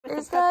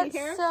Is that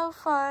so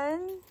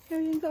fun?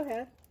 Here, you can go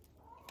ahead.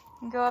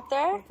 You go up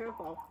there? Be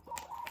careful.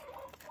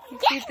 You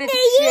feed the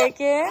chickens.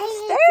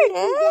 There it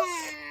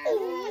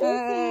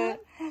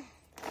is.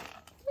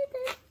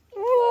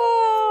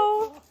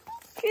 Whoa!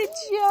 Good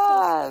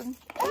job.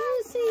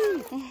 Lucy.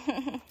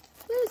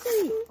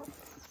 Lucy.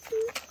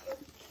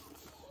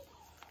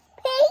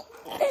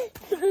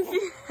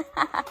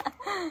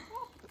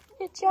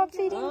 Good job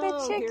feeding the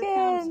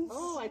chickens.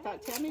 Oh, I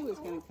thought Tammy was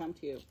going to come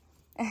to you.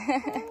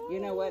 You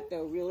know what?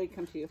 They'll really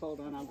come to you.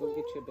 Hold on. I'll go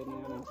get you a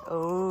banana.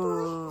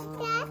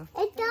 Oh.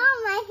 It's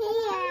on my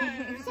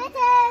hair.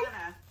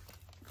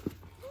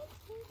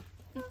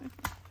 Chicken.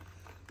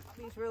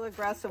 He's real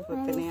aggressive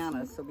with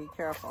bananas, so be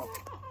careful.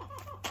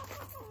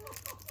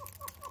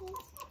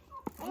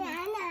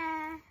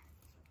 Banana.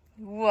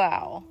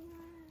 Wow.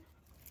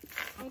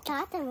 I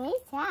thought it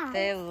was that.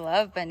 They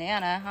love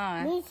banana,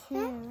 huh? Me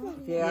too.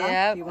 Yeah?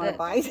 Yep. You want to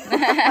bite?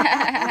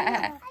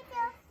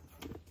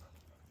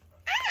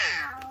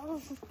 Ow.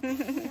 There you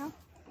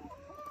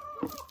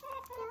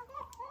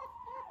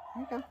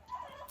go.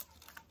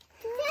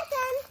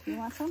 Chicken. You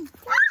want some?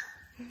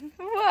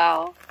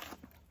 Wow.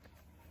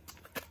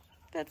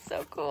 That's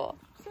so cool.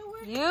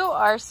 You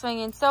are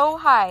swinging so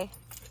high.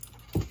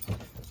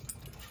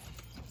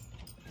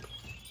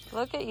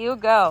 Look at you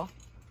go.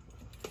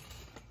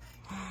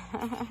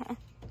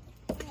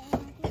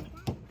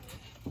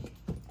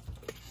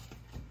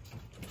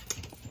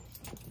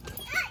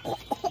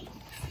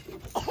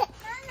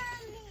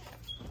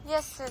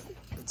 Yes,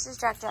 it's just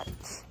Jack Jack.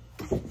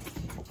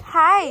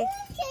 Hi.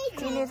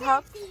 Do you need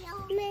help?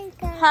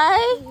 Hi.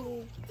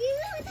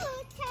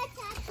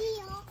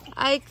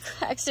 I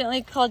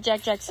accidentally called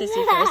Jack Jack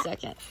Sissy for a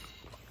second.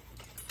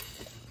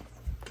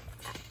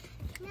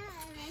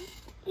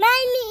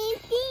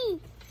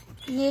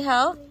 Need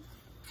help?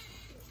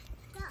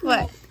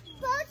 What?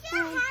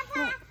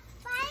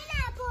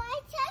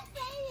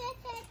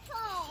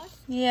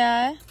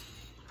 Yeah.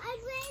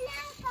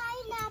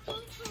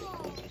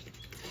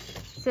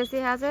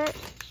 Sissy has it?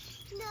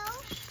 No.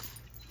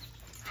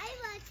 I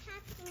was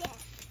tapping it.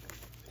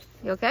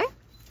 You okay?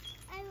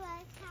 I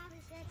was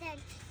tapping it.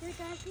 You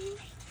doesn't.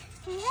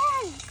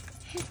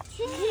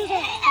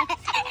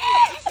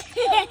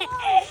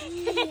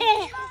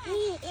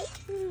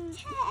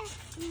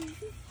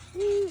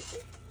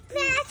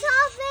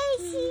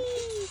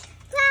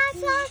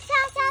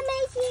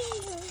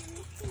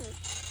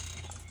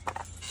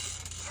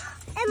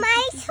 And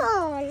my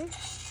turn.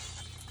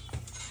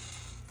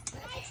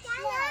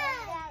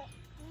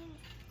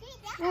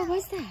 What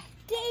was that?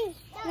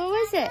 What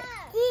was it?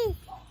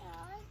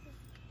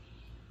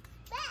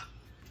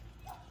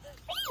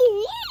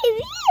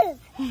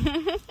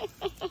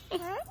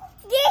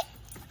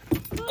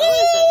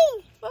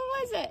 What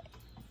was it?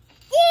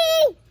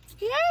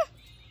 Yeah?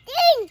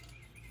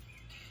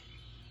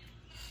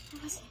 What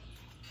was it?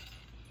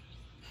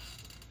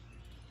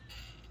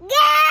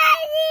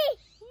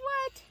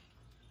 What?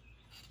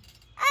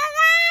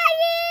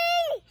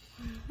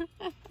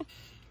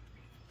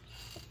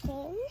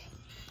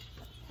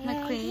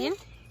 McQueen?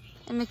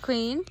 And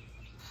McQueen?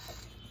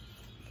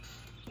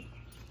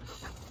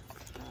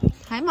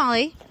 Hi,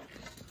 Molly.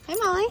 Hi,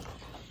 Molly.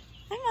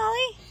 Hi,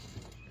 Molly.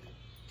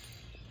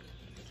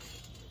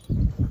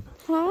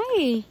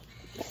 Hi.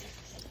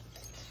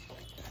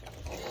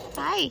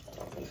 Hi.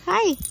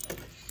 Hi.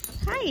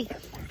 Hi.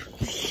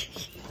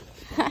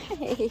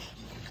 Hi.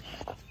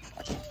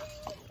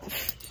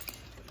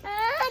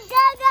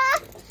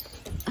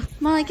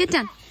 Molly, get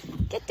down.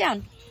 Get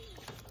down.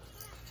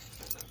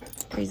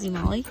 Crazy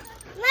Molly.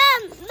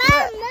 Mom,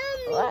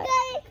 What?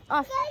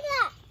 Off.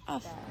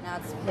 Off. Now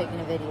it's taking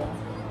a video.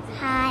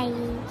 Hi.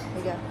 Here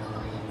you go.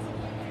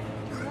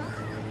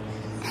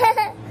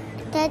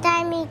 Did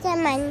I meet the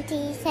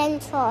monkeys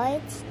and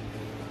toys?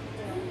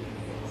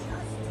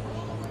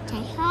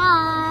 Say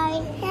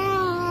hi.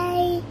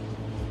 Hi.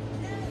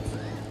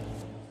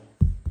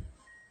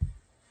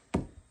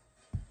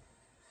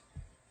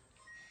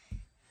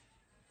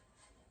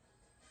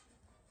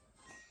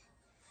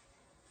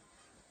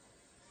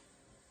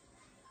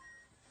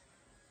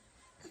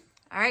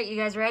 All right, you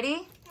guys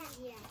ready?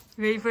 Yeah.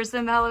 Ready for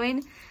some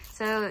Halloween?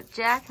 So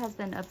Jack has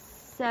been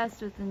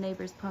obsessed with the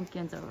neighbor's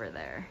pumpkins over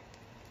there.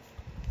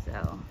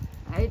 So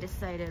I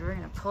decided we're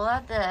gonna pull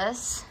out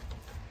this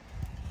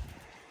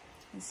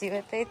and see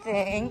what they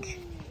think.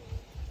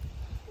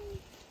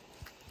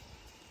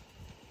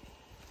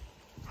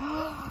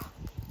 What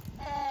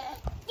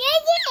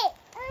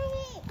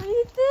do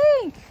you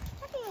think?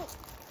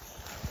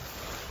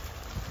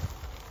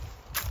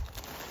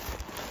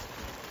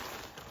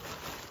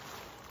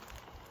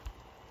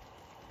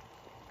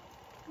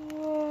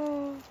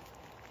 Whoa.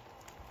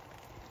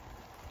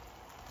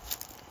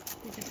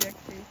 Look at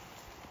Jack's face.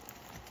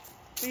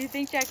 What do you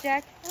think, Jack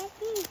Jack? What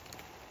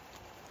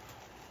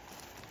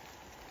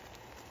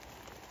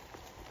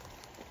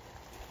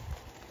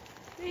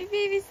do you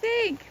babies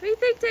think? What do you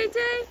think, Tay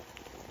Tay?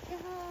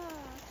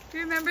 Do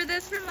you remember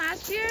this from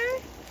last year?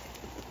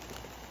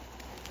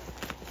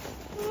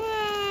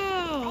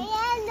 Whoa!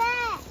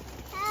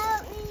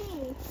 Help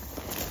me.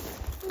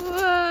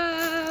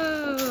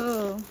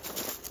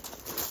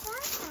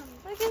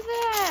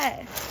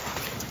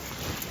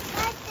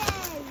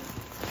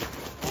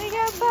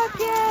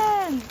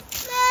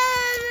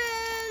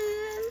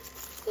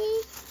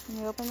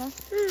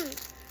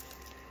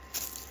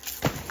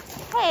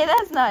 Hey,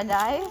 that's not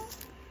nice.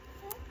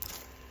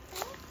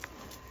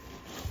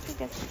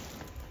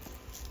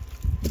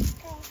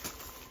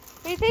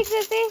 What do you think,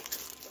 Sissy?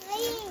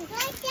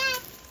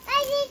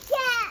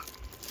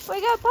 We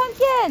got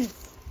pumpkins.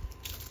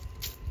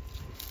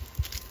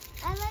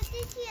 I want to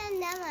see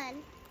another one.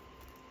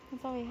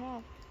 That's all we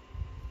have.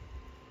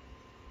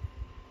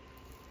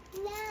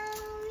 Now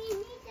we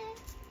need to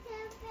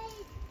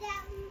separate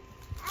them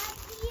up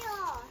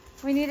here.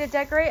 We need to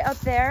decorate up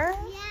there?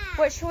 Yeah.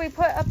 What should we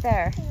put up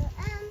there?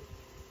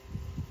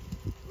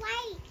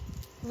 White.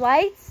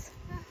 Lights?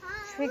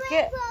 Uh-huh. Should we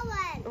get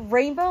one.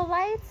 rainbow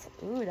lights?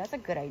 Ooh, that's a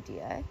good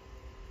idea.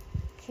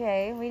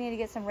 Okay, we need to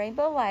get some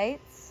rainbow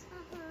lights.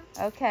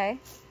 Uh-huh. Okay.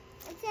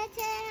 It's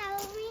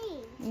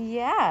Halloween.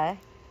 Yeah.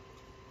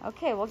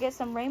 Okay, we'll get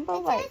some rainbow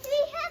lights. Because we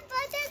have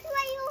buttons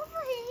right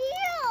over here.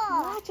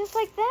 Yeah, just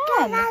like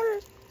them.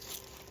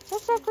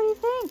 Just like, what do you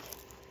think?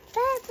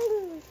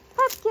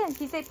 Pumpkin.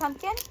 Can you say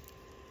pumpkin?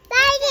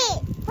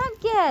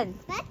 Pumpkin.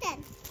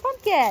 Button.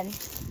 Pumpkin.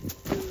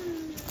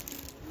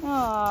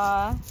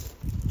 Aww.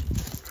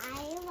 I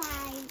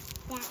like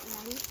that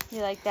one. You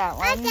like that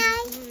one?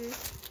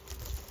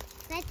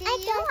 What do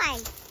you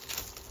like?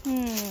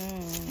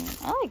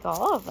 I like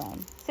all of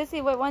them.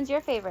 Sissy, what one's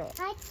your favorite?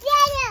 I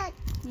get it.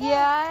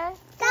 Yeah?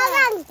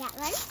 That one. That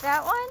one.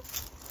 That one?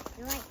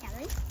 You like that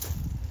one?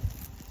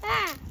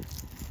 Ah.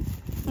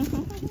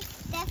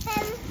 That's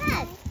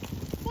fun.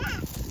 Yeah.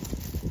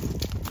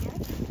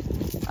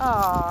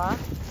 Aww.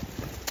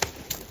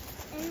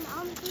 And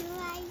do you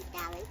like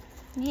that one?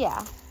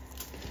 Yeah.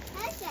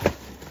 Okay.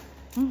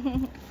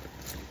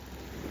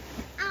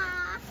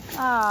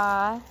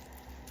 Aww.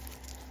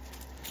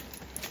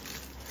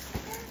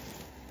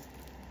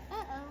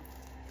 Uh-oh.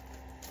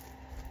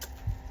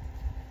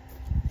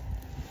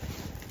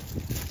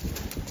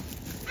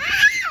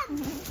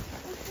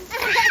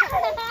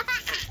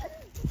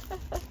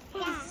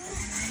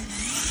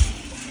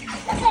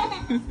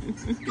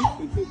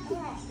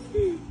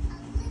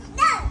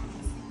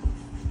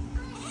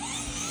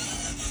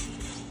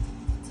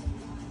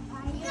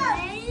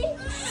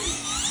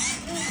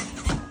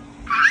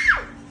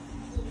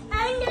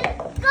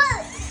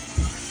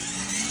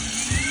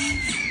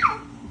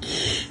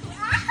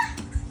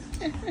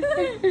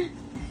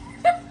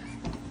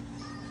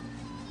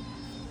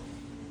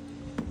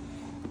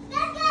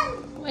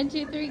 One,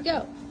 two, three,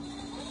 go.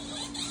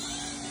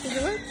 Does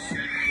it work?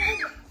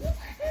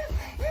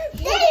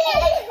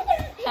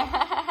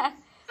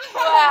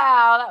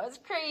 Wow, that was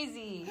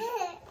crazy.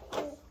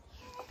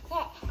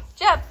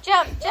 Jump,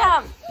 jump,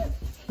 jump.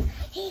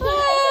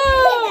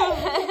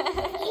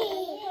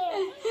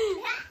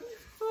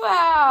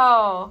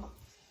 Wow.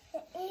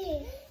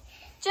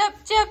 Jump,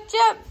 jump,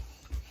 jump.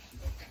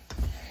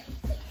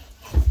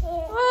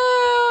 Woo.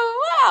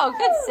 Wow,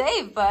 good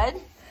save, bud.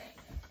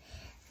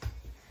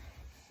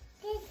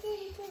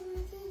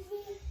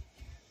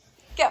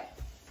 Go.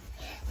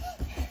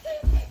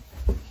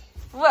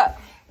 Whoa.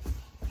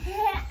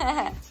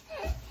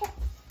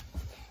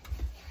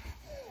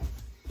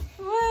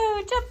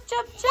 Woo, jump,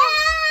 jump,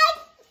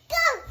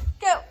 jump.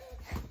 Go.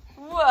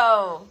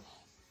 Whoa.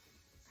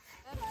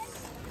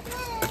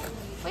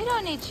 We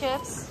don't need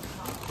chips.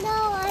 No,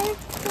 I'm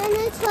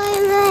gonna try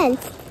one.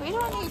 We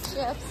don't need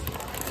chips.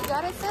 You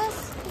got it, sis?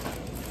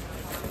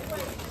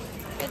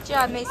 Good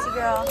job, Macy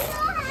girl. We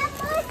don't have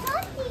more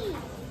cookies.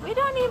 We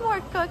don't need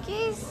more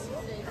cookies.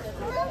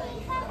 No, we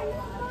have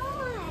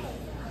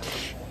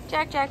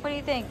more. Jack, what do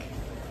you think?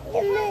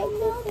 Yeah.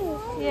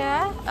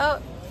 Yeah? Oh,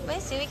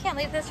 Macy, we can't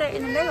leave this right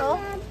in the middle.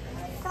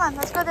 Come on,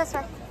 let's go this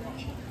way.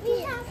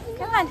 We have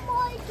Come on.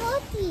 more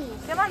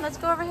cookies. Come on, let's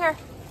go over here.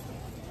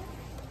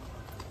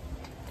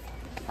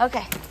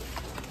 Okay.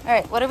 All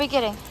right, what are we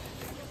getting?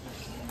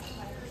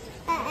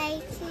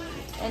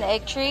 An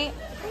egg treat?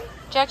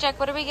 Jack,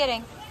 what are we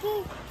getting?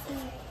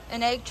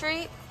 An egg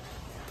treat?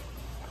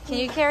 Can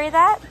you carry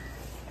that?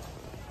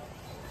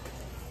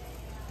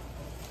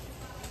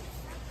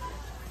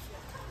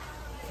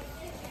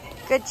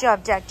 Good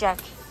job, Jack.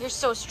 You're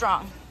so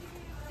strong.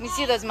 Let me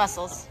see those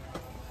muscles.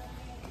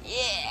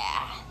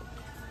 Yeah.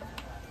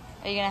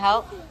 Are you gonna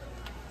help?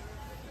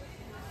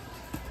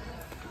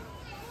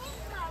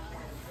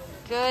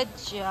 Good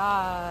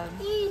job.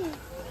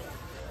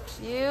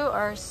 You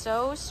are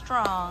so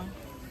strong.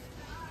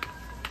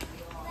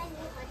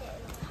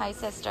 Hi,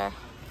 sister.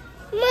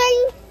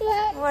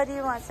 What do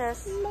you want,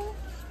 sis?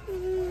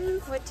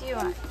 What do you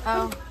want?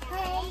 Oh,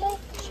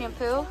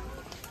 shampoo?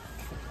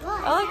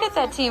 Oh, look at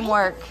that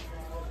teamwork.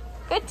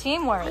 Good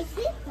teamwork. I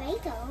see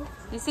Play-Doh.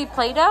 You see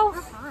Play-Doh?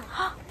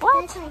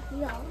 What? That's like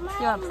yellow.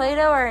 You want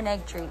Play-Doh or an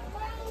egg treat?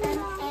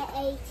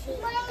 Okay.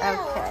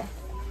 Okay.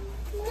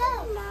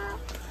 Mama.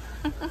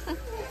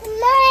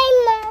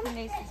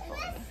 Macy's bowl.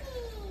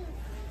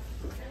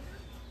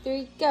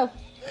 3, go.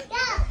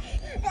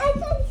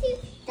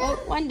 Oh,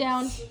 1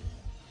 down.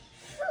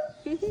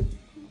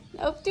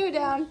 Oh, 2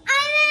 down.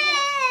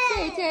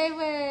 Tay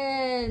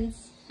wins.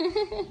 I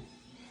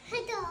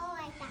don't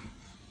like that.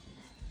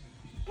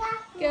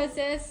 Go,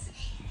 sis.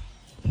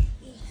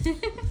 I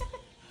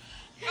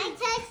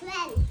touched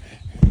one.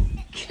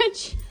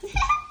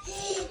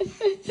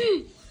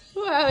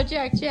 Whoa,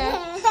 Jack. I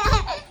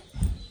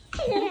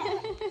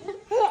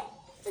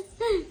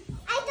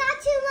got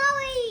you,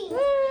 Molly.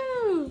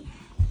 Woo!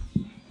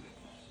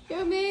 Go,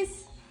 Mace.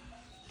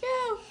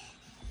 Go.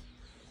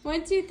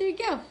 1, 2, 3,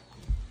 go.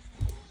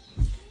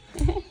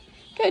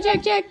 Go,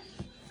 Jack. Jack.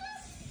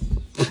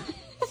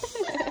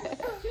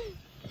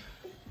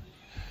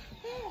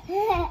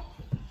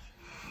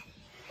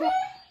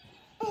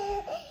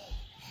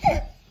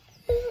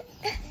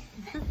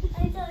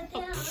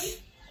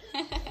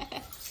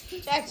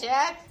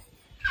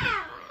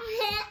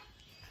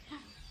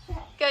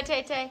 Go,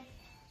 Tay.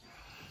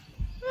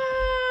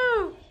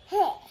 Woo!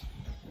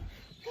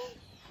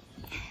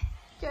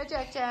 Go,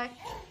 Jack.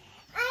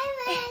 I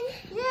win.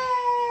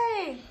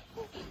 Yay!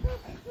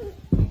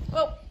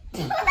 Whoa.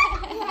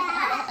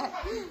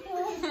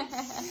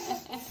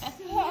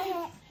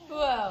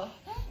 Whoa.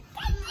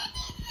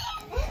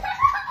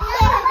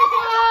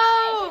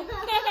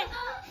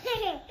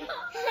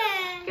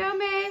 Go,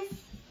 Mace.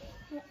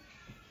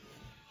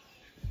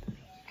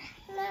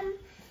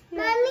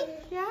 Mommy.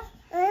 Yeah?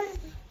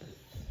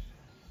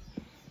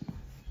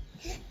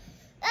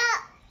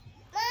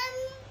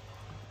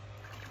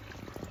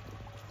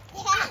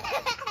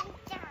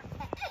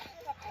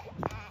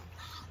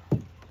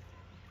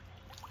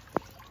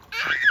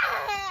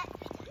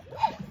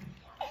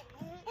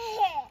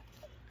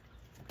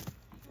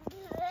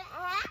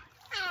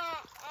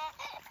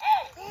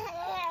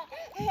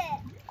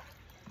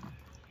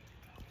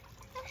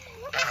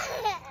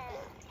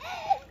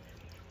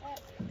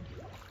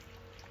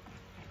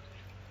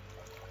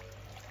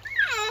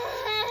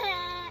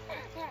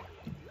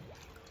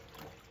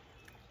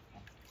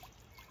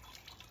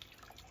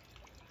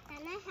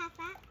 Can I have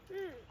that?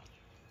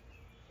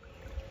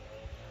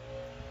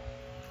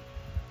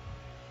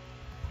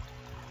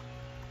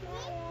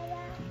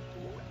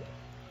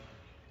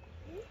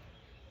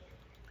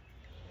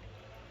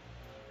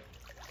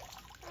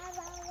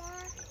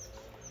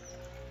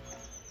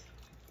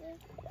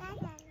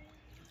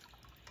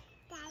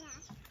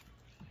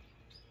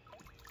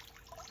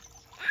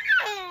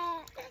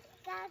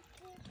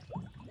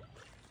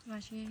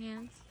 Washing your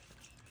hands.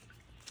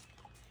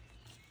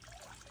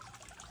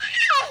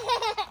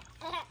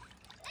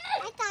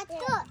 I got two.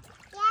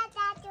 Yeah,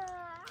 that's two.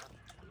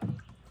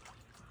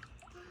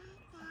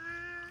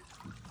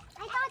 I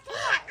got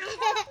two.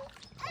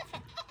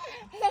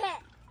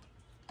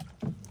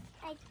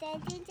 I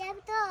didn't have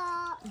two.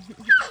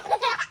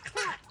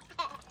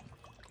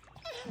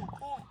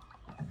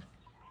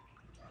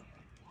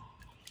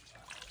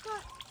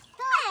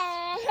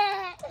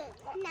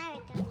 Now I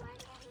don't want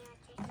to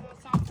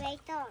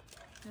separate them.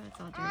 That's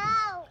all dirty.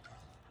 Ow!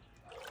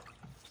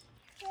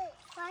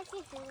 What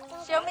is it?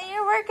 Show me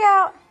your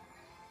workout.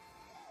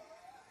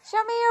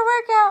 Show me your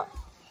workout.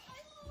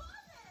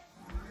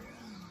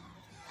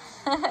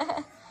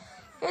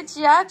 Good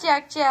job,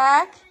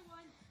 Jack.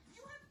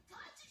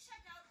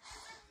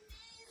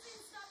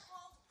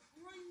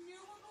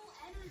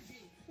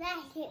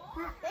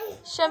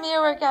 Show me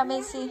your workout,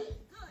 Macy.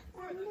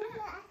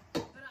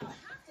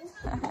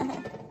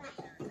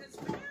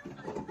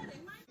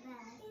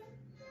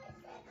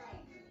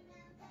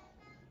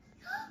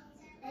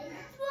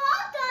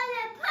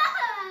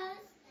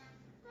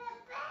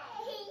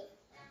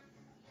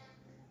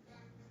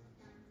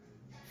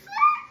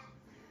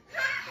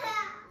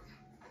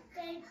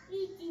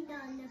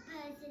 On the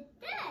person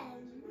then.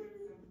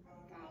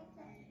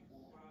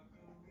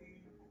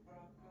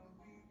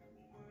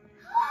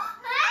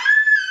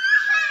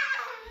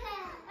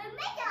 I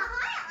made a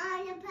heart on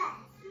the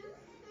person.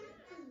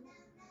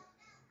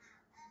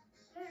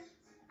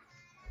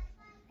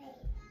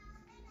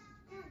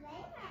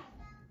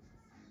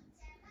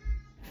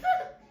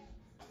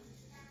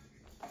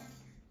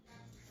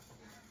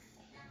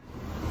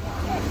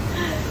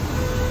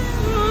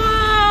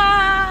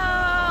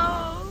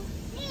 Wow!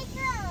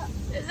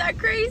 Is that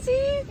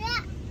crazy?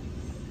 Yeah.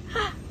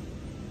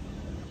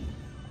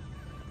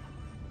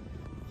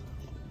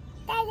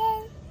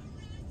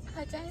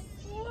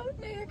 Oh,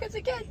 here it goes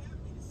again.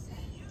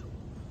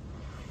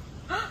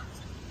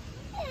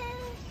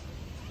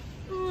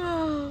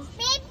 Whoa.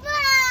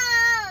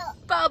 People!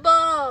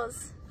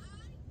 Bubbles.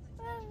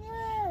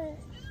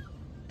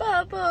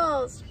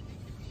 Bubbles.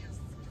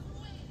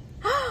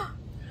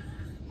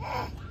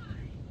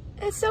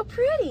 It's so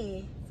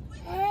pretty.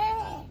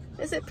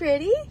 Is it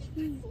pretty?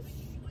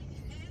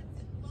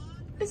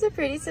 Is it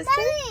pretty, sister?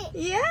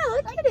 Daddy. Yeah,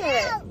 look at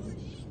it.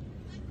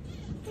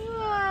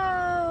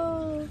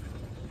 Wow.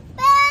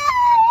 Yeah.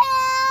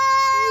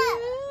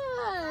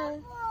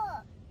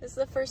 This is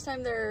the first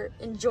time they're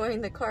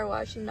enjoying the car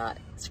wash and not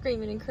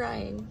screaming and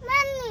crying.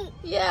 Mommy,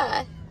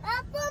 Yeah.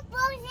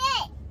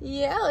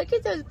 Yeah, look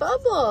at those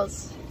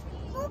bubbles.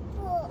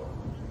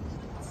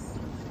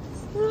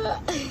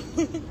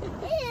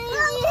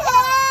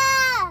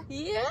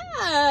 Yeah.